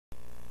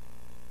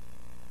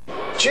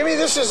Jimmy,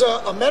 this is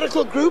a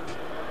medical group,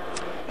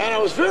 and I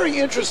was very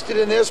interested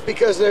in this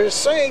because they're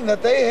saying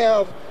that they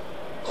have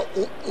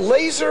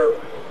laser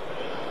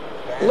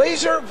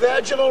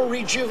vaginal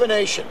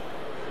rejuvenation.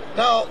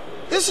 Now,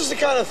 this is the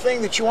kind of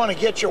thing that you want to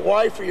get your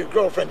wife or your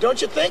girlfriend,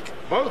 don't you think?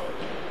 Both.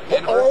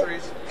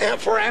 Anniversaries. And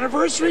for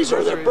anniversaries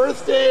or their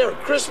birthday or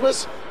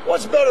Christmas,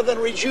 what's better than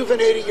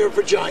rejuvenating your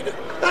vagina?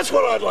 That's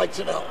what I'd like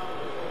to know.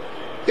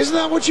 Isn't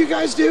that what you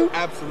guys do?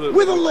 Absolutely.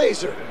 With a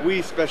laser.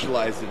 We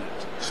specialize in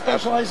it.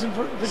 Specialize in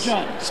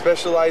vagina.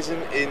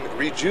 Specializing in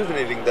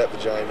rejuvenating that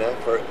vagina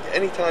for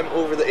any time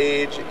over the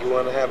age you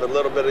want to have a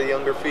little bit of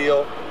younger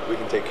feel, we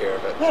can take care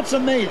of it. That's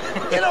amazing.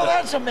 You know,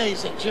 that's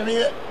amazing, Jimmy.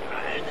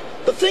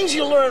 The things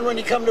you learn when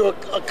you come to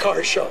a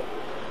car show.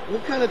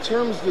 What kind of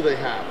terms do they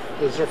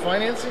have? Is there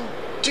financing?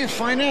 Do you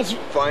finance?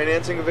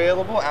 Financing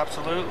available,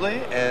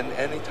 absolutely. And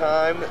any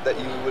time that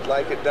you would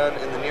like it done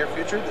in the near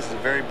future, this is a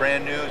very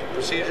brand new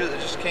procedure that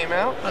just came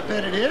out. I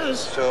bet it is.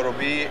 So it'll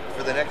be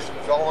for the next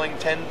following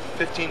 10,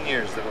 15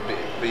 years that will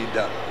be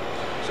done.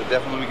 So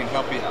definitely we can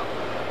help you out.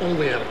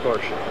 Only at a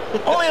car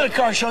show. Only at a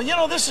car show. You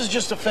know, this is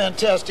just a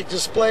fantastic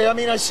display. I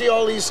mean, I see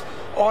all these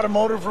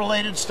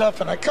automotive-related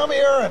stuff, and I come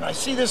here and I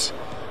see this.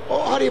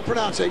 Oh, how do you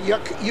pronounce it?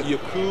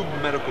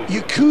 Yacoub Medical Group.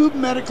 Yacoub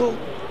Medical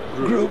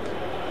Group.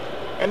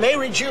 And they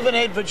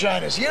rejuvenate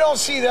vaginas. You don't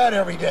see that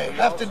every day. I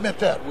have to admit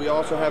that. We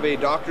also have a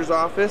doctor's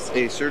office,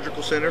 a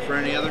surgical center for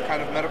any other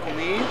kind of medical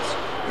needs.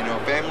 You know,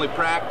 family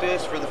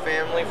practice for the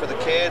family, for the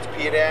kids,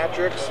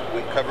 pediatrics.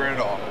 We cover it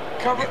all.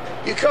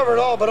 You cover it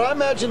all, but I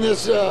imagine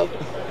this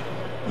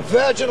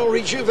vaginal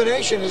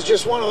rejuvenation is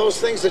just one of those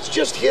things that's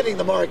just hitting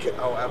the market.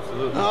 Oh,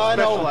 absolutely. I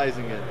know.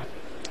 Specializing in.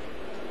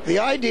 The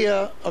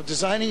idea of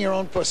designing your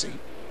own pussy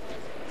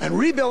and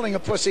rebuilding a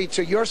pussy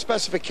to your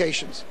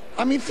specifications.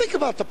 I mean, think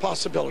about the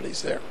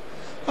possibilities there.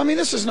 I mean,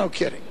 this is no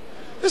kidding.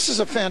 This is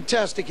a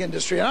fantastic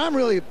industry, and I'm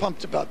really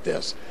pumped about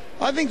this.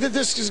 I think that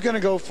this is going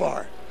to go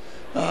far.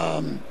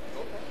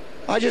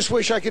 I just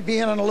wish I could be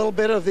in on a little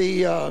bit of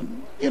the,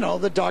 you know,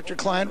 the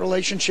doctor-client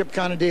relationship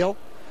kind of deal.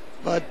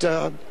 But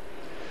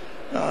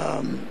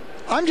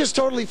I'm just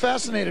totally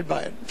fascinated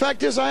by it.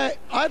 Fact is,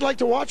 I'd like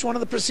to watch one of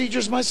the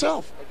procedures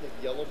myself.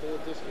 Yellow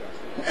bullet discounts.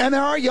 And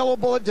there are yellow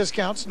bullet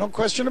discounts, no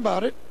question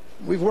about it.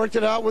 We've worked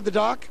it out with the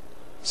doc.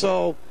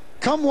 So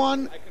come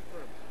one,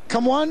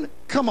 come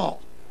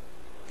all.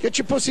 Get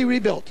your pussy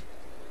rebuilt.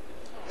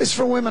 It's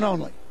for women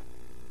only.